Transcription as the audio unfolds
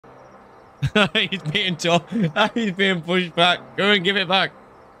He's being told. He's being pushed back. Go and give it back.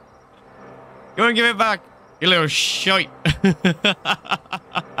 Go and give it back. You little shite.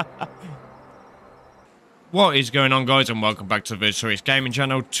 What is going on, guys, and welcome back to the Virtuous Gaming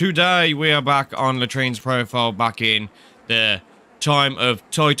channel. Today we are back on Letrin's profile, back in the Time of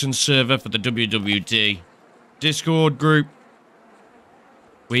Titan server for the WWD Discord group.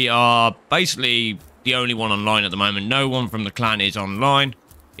 We are basically the only one online at the moment. No one from the clan is online.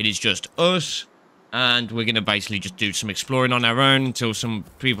 It is just us, and we're going to basically just do some exploring on our own until some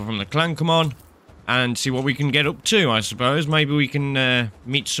people from the clan come on and see what we can get up to, I suppose. Maybe we can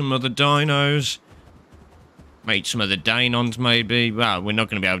meet some other dinos. Meet some of the Deinonychus, maybe. Well, we're not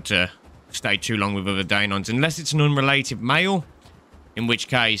going to be able to stay too long with other Deinonychus unless it's an unrelated male, in which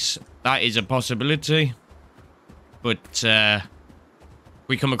case that is a possibility. But if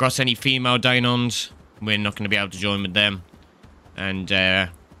we come across any female Deinonychus, we're not going to be able to join with them. And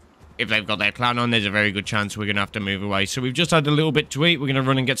if they've got their clan on, there's a very good chance we're going to have to move away. So we've just had a little bit to eat. We're going to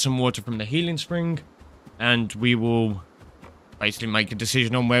run and get some water from the healing spring, and we will basically make a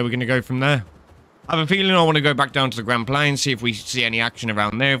decision on where we're going to go from there. I have a feeling I want to go back down to the Grand Plains, see if we see any action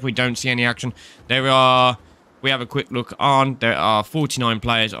around there. If we don't see any action, we have a quick look on. There are 49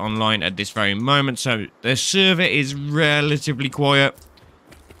 players online at this very moment, so the server is relatively quiet.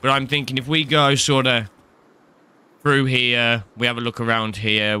 But I'm thinking if we go sort of through here, we have a look around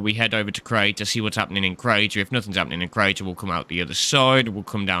here, we head over to Crater, see what's happening in Crater. If nothing's happening in Crater, we'll come out the other side. We'll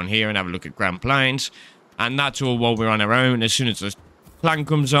come down here and have a look at Grand Plains. And that's all while we're on our own. As soon as the plan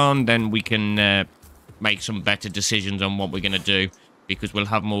comes on, then we can make some better decisions on what we're going to do, because we'll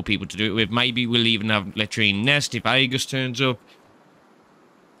have more people to do it with. Maybe we'll even have Letrin nest if Aegis turns up.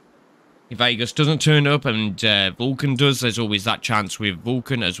 If Aegis doesn't turn up and Vulcan does, there's always that chance with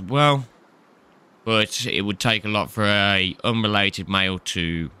Vulcan as well. But it would take a lot for a unrelated male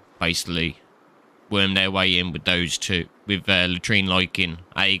to basically worm their way in with those two, with Letrin liking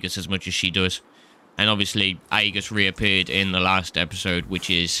Aegis as much as she does. And obviously Aegis reappeared in the last episode,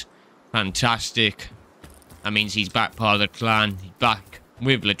 which is fantastic. That means he's back part of the clan. He's back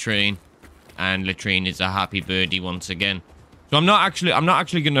with Letrin, and Letrin is a happy birdie once again. So I'm not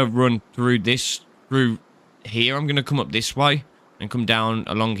actually gonna run through here. I'm gonna come up this way and come down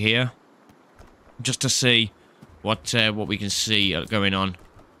along here, just to see what we can see going on.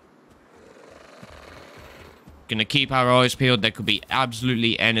 Gonna keep our eyes peeled. There could be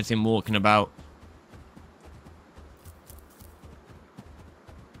absolutely anything walking about.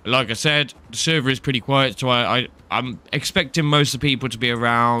 Like I said, the server is pretty quiet, so I'm expecting most of the people to be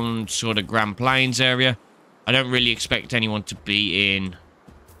around sort of Grand Plains area. I don't really expect anyone to be in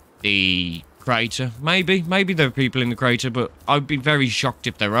the crater. Maybe there are people in the crater, but I'd be very shocked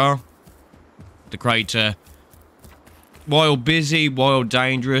if there are. The crater, while busy, while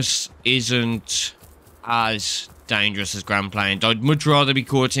dangerous, isn't as dangerous as Grand Plains. I'd much rather be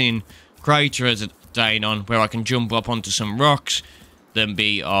caught in crater as a Deinon, where I can jump up onto some rocks, than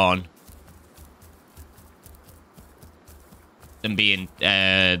be in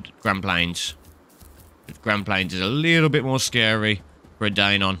Grand Plains. Grand Plains is a little bit more scary for a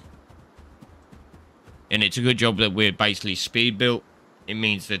Deinon. And it's a good job that we're basically speed built. It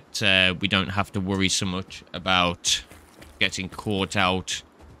means that we don't have to worry so much about getting caught out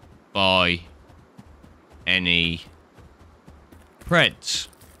by any Preds.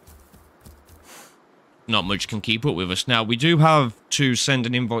 Not much can keep up with us. Now, we do have to send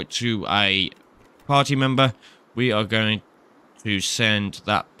an invite to a party member. We are going to send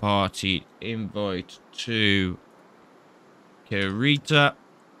that party invite to Kirita,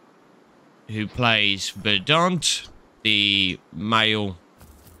 who plays Verdant, the male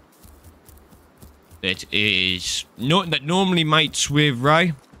that normally mates with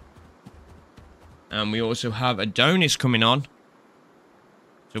Ray. And we also have Adonis coming on.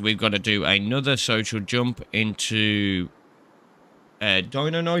 So we've got to do another social jump into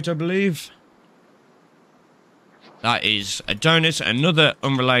Deinonychus, I believe. That is Adonis, another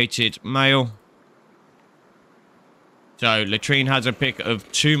unrelated male. So Letrin has a pick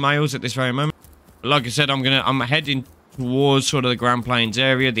of 2 males at this very moment. Like I said, I'm heading towards sort of the Grand Plains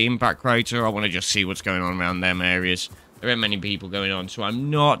area, the impact crater. I want to just see what's going on around them areas. There aren't many people going on, so I'm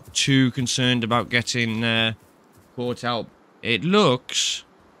not too concerned about getting caught out. It looks...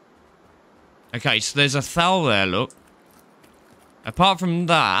 Okay, so there's a Thal there, look. Apart from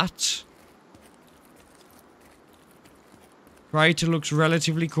that, crater looks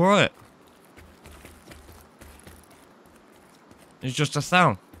relatively quiet. It's just a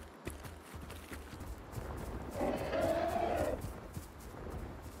Thal.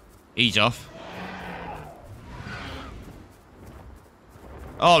 He's off.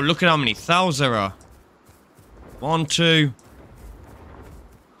 Oh, look at how many thals there are. 1, 2,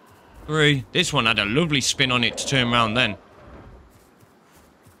 3. This one had a lovely spin on it to turn around then.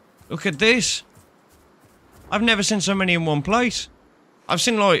 Look at this. I've never seen so many in one place. I've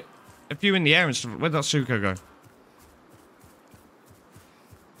seen like a few in the air and stuff. Where'd that Suko go?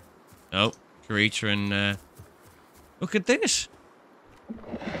 Oh, creature and look at this.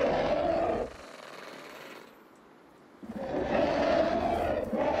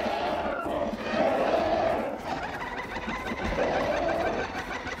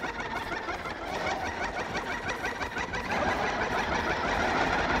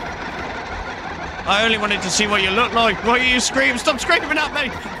 I only wanted to see what you look like. Why are you screaming? Stop screaming at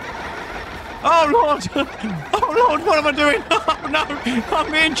me! Oh Lord! Oh Lord, what am I doing? Oh no! I'm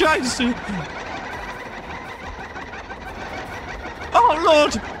being chased! Oh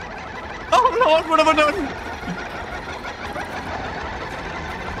Lord! Oh Lord, what have I done?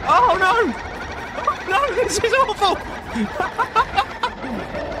 Oh no! Oh no, this is awful!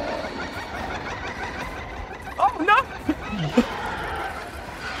 Oh no!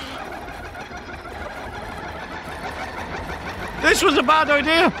 This was a bad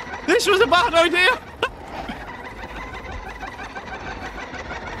idea! This was a bad idea!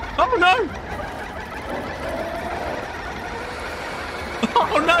 Oh no!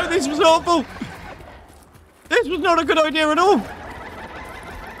 Oh no, this was awful! This was not a good idea at all!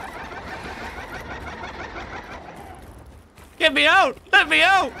 Get me out! Let me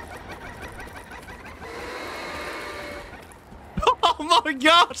out! Oh my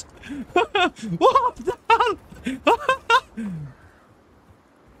god! What the hell?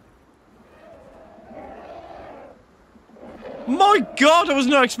 My god, I was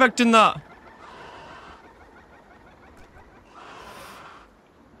not expecting that.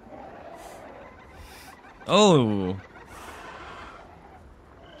 Oh.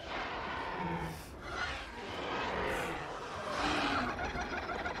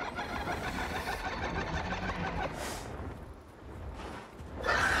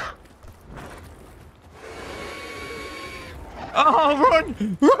 Oh,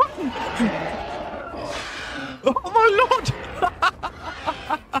 run! Run! Oh my lord!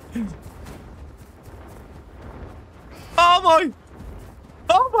 Oh my!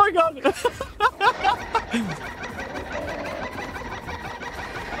 Oh my god!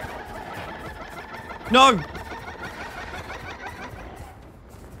 No!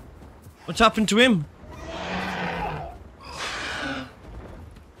 What's happened to him?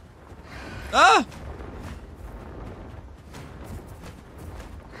 Ah!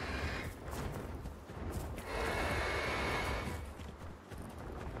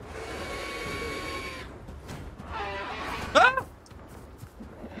 Ah!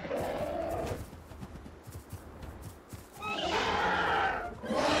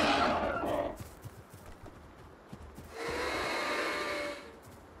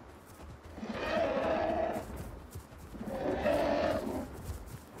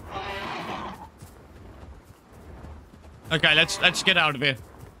 Okay, let's get out of here.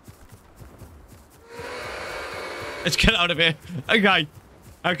 Let's get out of here. Okay.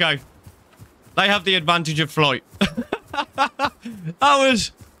 Okay. They have the advantage of flight.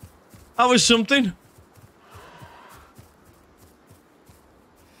 That was something.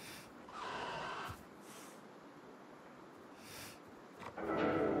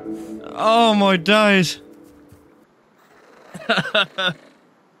 Oh my days.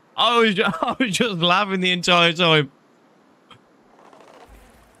 I was just laughing the entire time.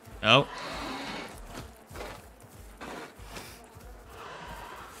 Oh.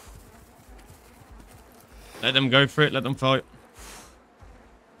 Let them go for it, let them fight.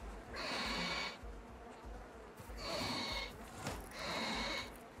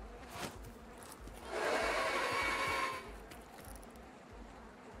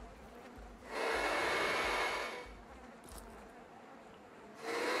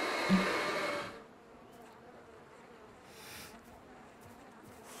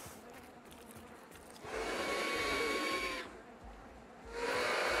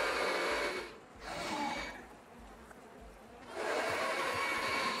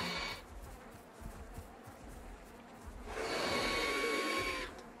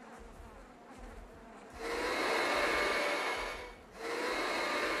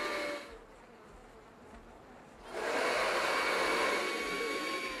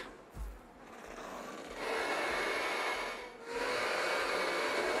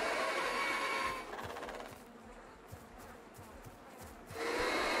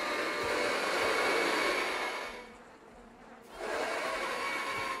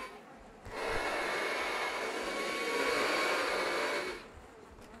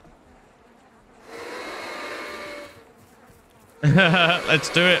 Let's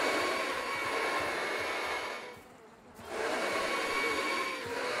do it.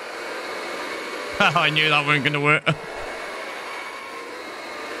 I knew that wasn't going to work.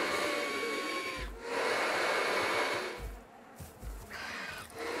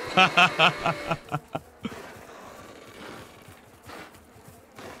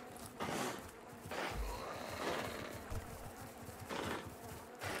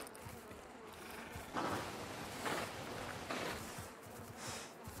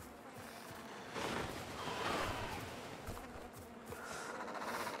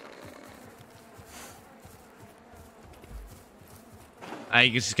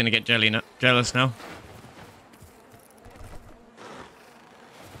 Aegis is going to get jealous now.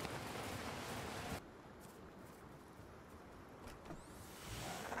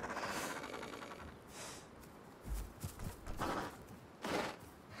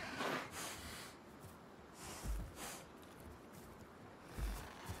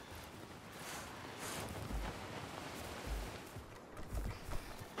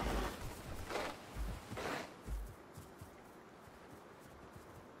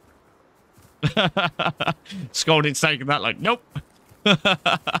 Scolding's taking that like, nope.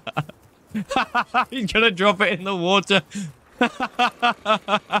 He's gonna drop it in the water.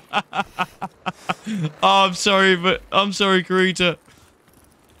 Oh, I'm sorry, Karita.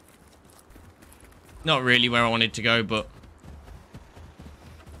 Not really where I wanted to go, but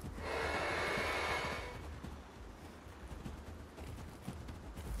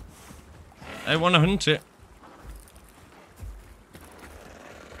I want to hunt it.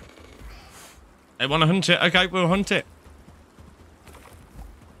 I want to hunt it. Okay, we'll hunt it.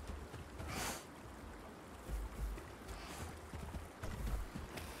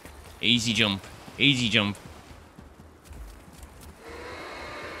 Easy jump. Easy jump.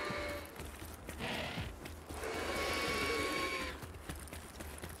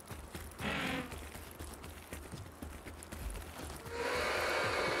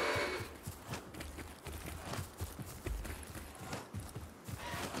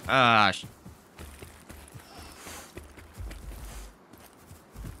 Ah,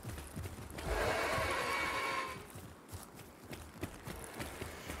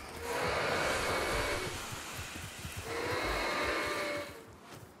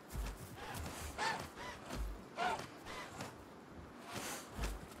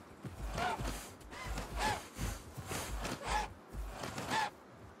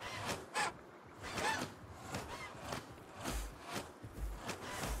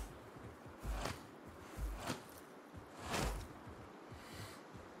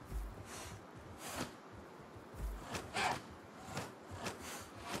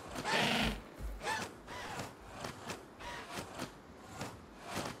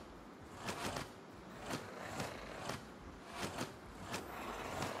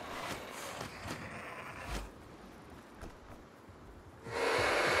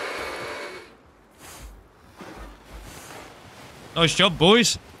 nice job,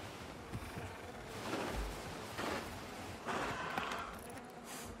 boys.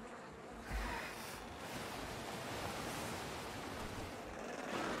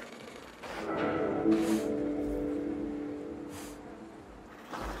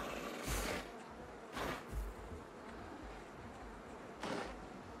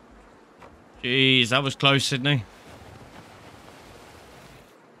 Jeez, that was close, Sydney.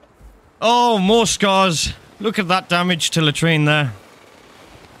 Oh, more scars. Look at that damage to Letrin there.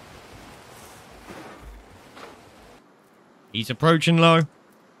 He's approaching low.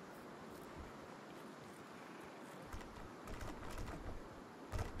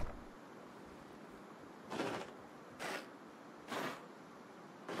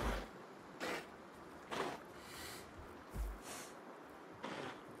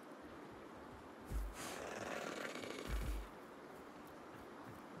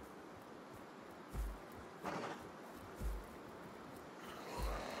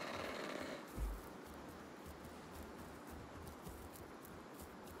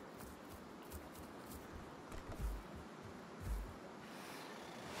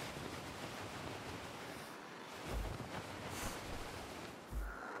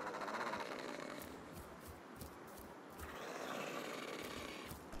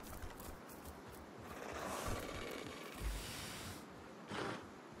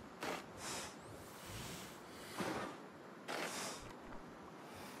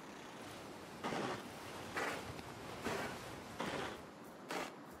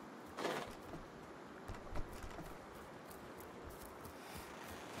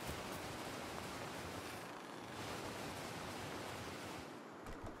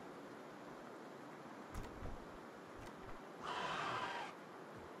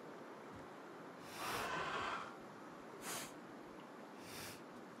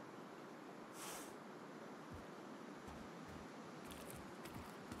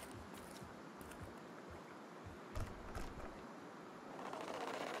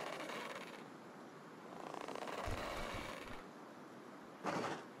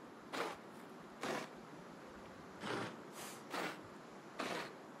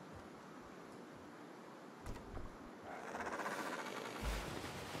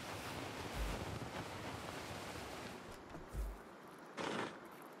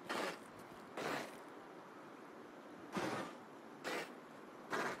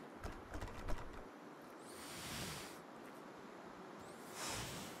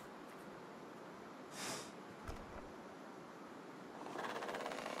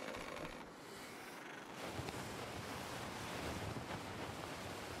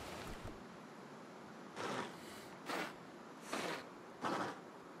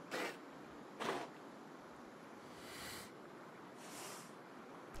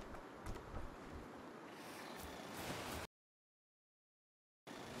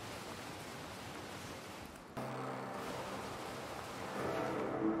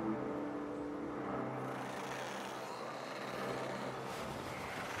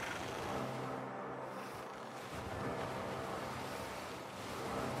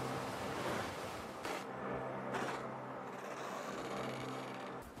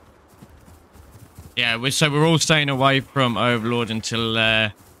 Yeah, we're all staying away from Overlord until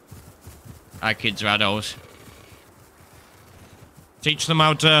our kids are adults. Teach them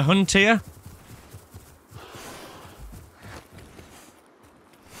how to hunt here.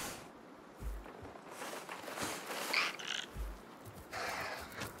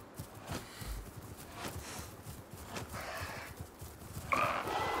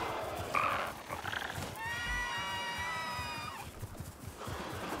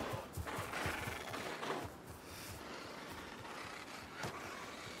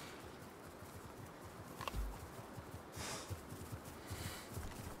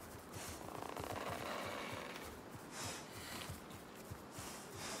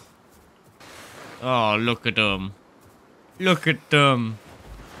 Oh, look at them. Look at them.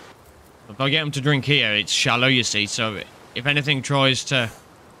 If I get them to drink here, it's shallow, you see, so if anything tries to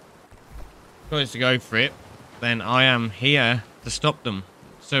go for it, then I am here to stop them.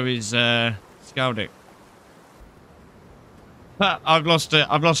 So is Scaldic. I've lost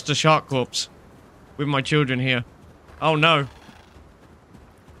a shark corpse with my children here. Oh no.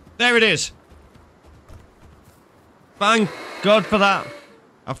 There it is. Thank God for that.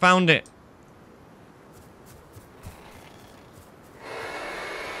 I found it.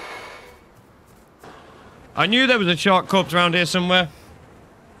 I knew there was a shark corpse around here somewhere.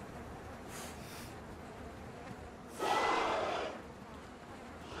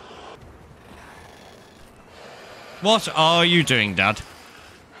 What are you doing, Dad?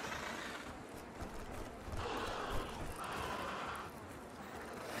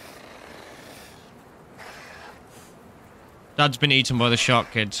 Dad's been eaten by the shark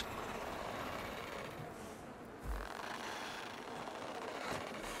kids.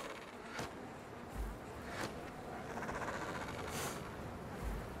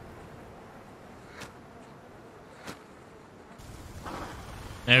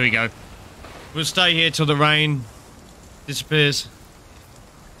 There we go. We'll stay here till the rain disappears.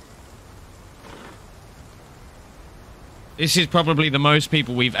 This is probably the most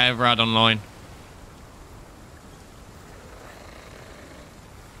people we've ever had online.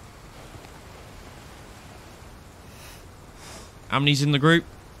 How many's in the group?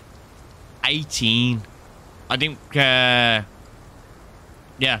 18. I think, yeah.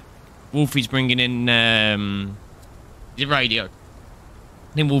 Wolfie's bringing in, is it radio?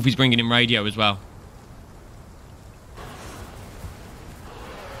 I think Wolfie's bringing in radio as well.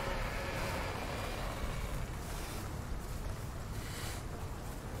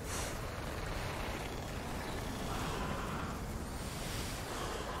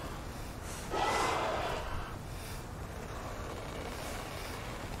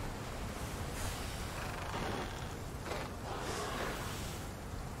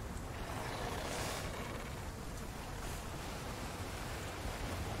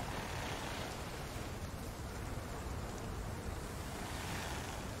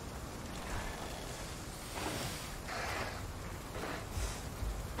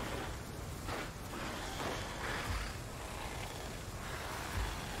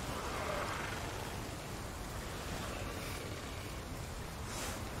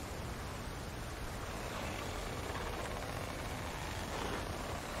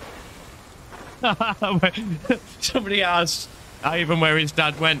 Somebody asked Ivan where his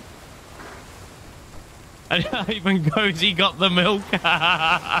dad went. And Ivan goes, he got the milk.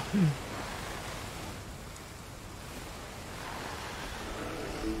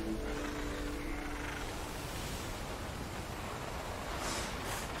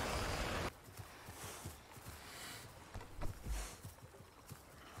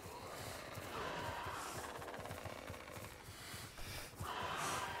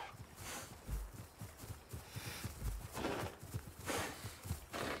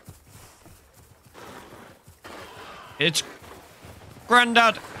 It's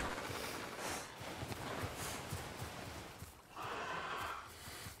Grandad.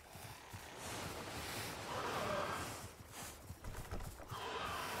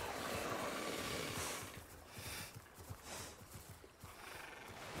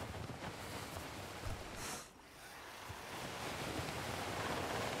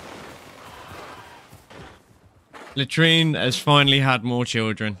 Letrin has finally had more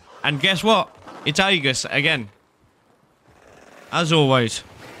children. And guess what? It's Aegis again. As always.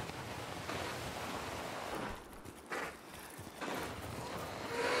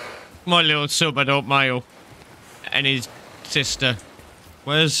 My little sub-adult male. And his sister.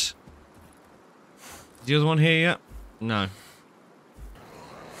 Where's... Is the other one here yet? No.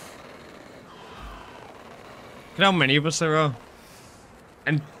 Look at how many of us there are.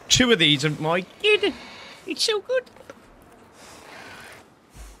 And 2 of these are my kid. It's so good.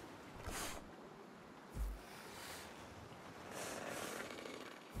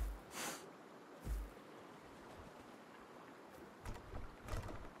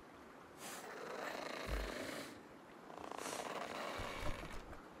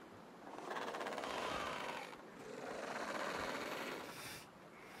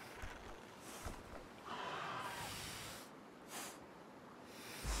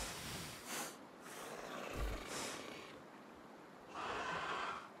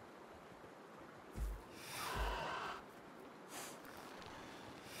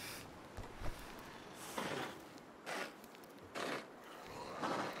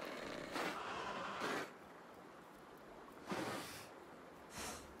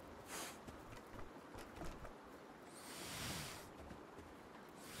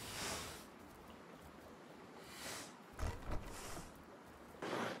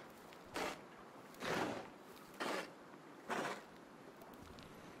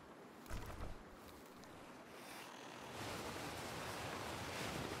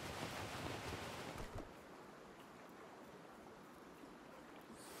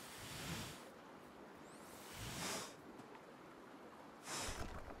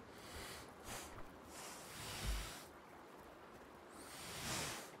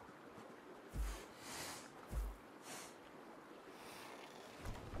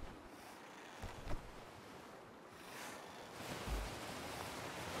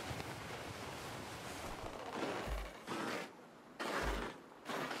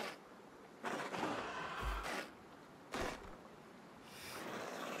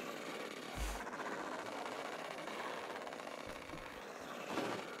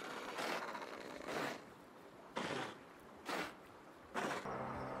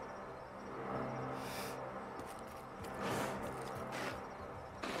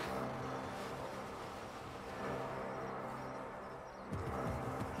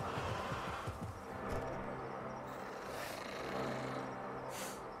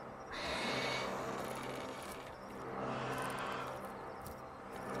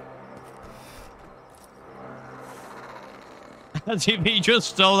 As if he just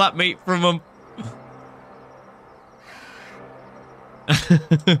stole that meat from him.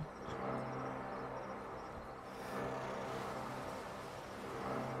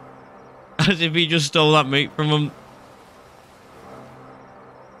 As if he just stole that meat from him.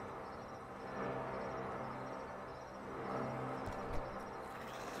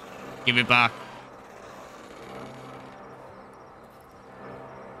 Give it back.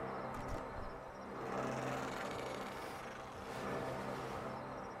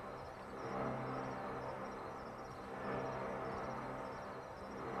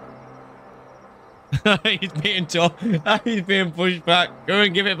 He's being told. He's being pushed back. Go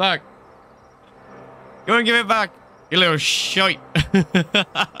and give it back. Go and give it back. You little shite.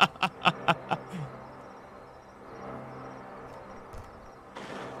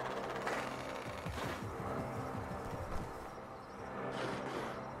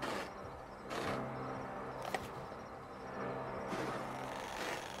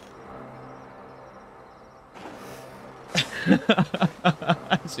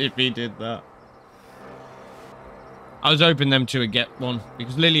 As if he did that. I was hoping them two would get one,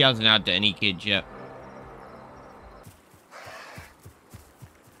 because Lily hasn't had any kids yet.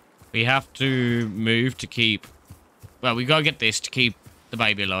 We have to move to keep... Well, we gotta get this to keep the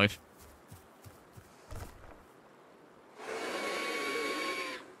baby alive.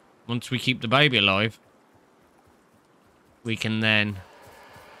 Once we keep the baby alive, we can then...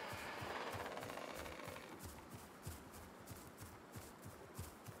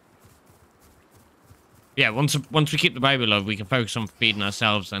 Yeah, once we keep the baby alive, we can focus on feeding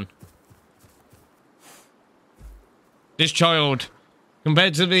ourselves then. This child,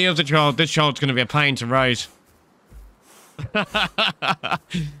 compared to the other child, this child's going to be a pain to raise.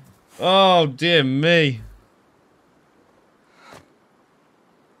 Oh, dear me.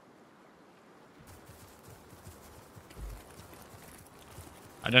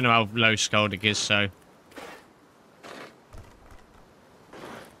 I don't know how low Skaldic is, so...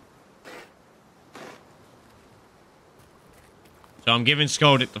 So I'm giving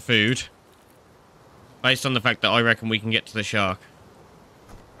Skaldic the food. Based on the fact that I reckon we can get to the shark.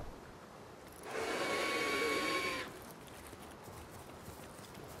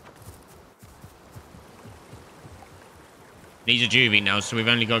 He's a juvie now, so we've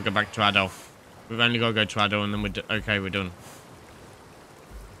only got to go back to adult. We've only got to go to adult and then we're okay, we're done.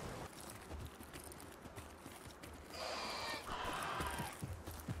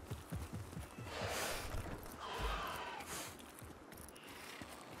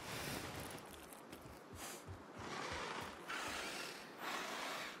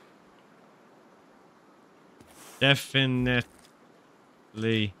 Definitely.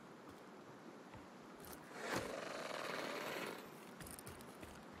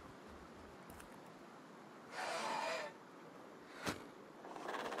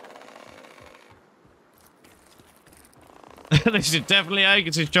 This is definitely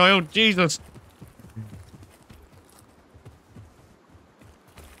Agus' child. Jesus.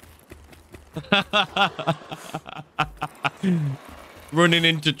 Running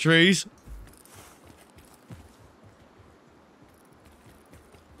into trees.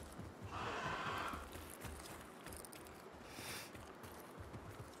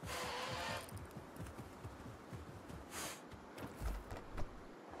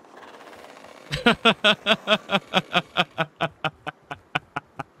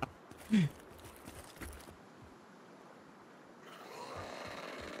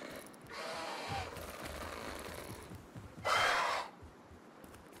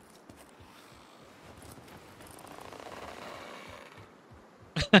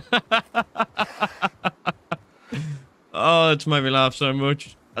 Oh, it's made me laugh so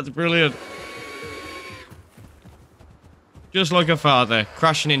much. That's brilliant. Just like a father,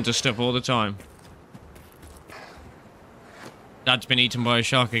 crashing into stuff all the time. Dad's been eaten by a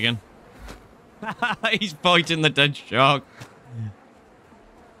shark again. He's biting the dead shark.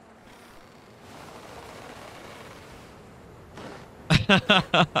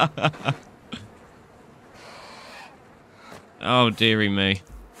 Oh, dearie me.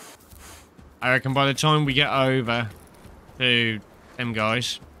 I reckon by the time we get over to them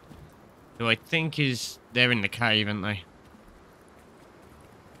guys, who I think they're in the cave, aren't they?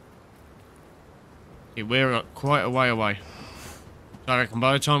 Yeah, we're quite a way away. So I reckon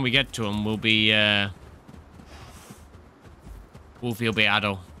by the time we get to them, we'll be, Wolfie will be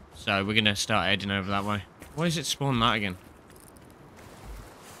adult. So we're going to start heading over that way. Why is it spawn that again?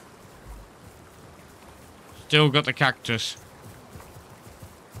 Still got the cactus.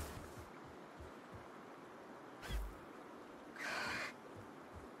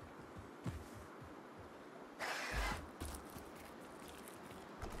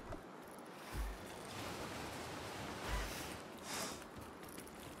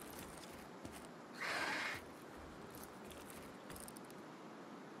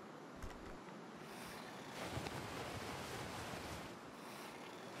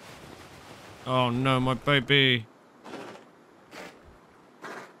 Oh no, my baby.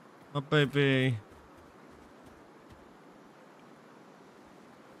 My baby.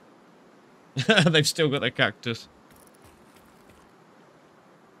 They've still got their cactus.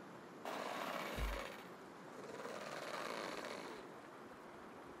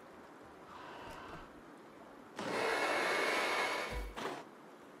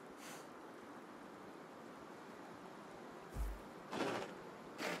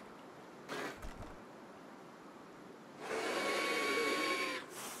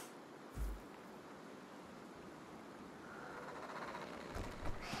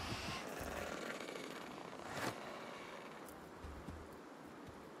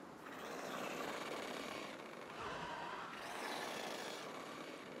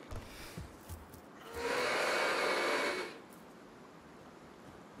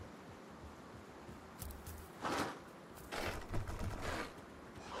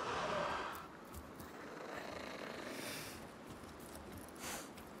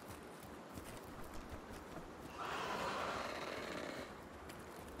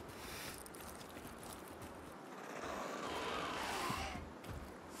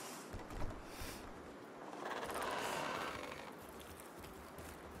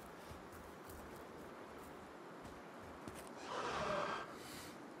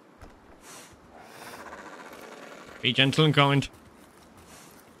 Be gentle and kind.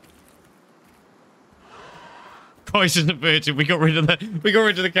 Price isn't averted. We got rid of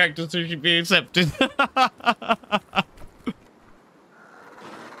the cactus so she'd be accepted.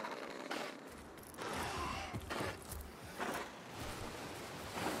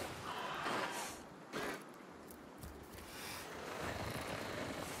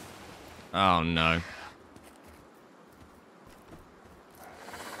 Oh no.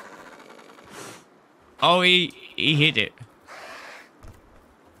 Oh, he hit it.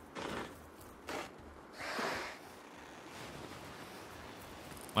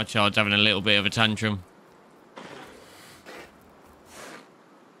 My child's having a little bit of a tantrum.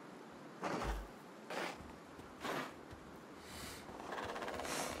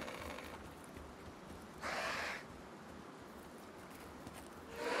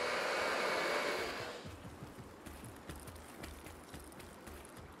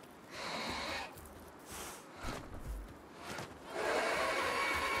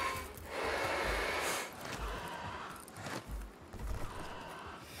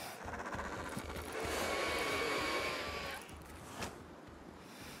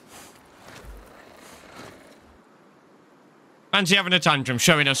 Fancy having a tantrum,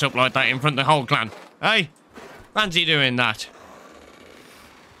 showing us up like that in front of the whole clan. Hey? Fancy doing that?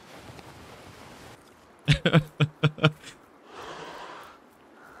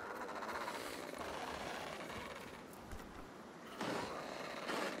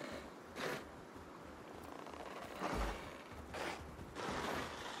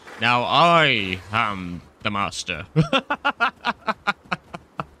 Now I am the master.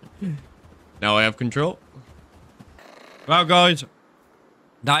 Now I have control. Well, guys,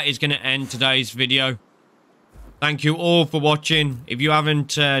 that is going to end today's video. Thank you all for watching. If you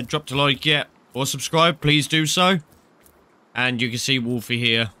haven't dropped a like yet or subscribed, please do so. And you can see Wolfie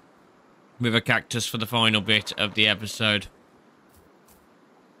here with a cactus for the final bit of the episode.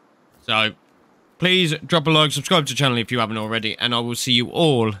 So, please drop a like, subscribe to the channel if you haven't already, and I will see you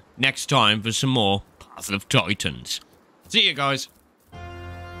all next time for some more Path of Titans. See you guys.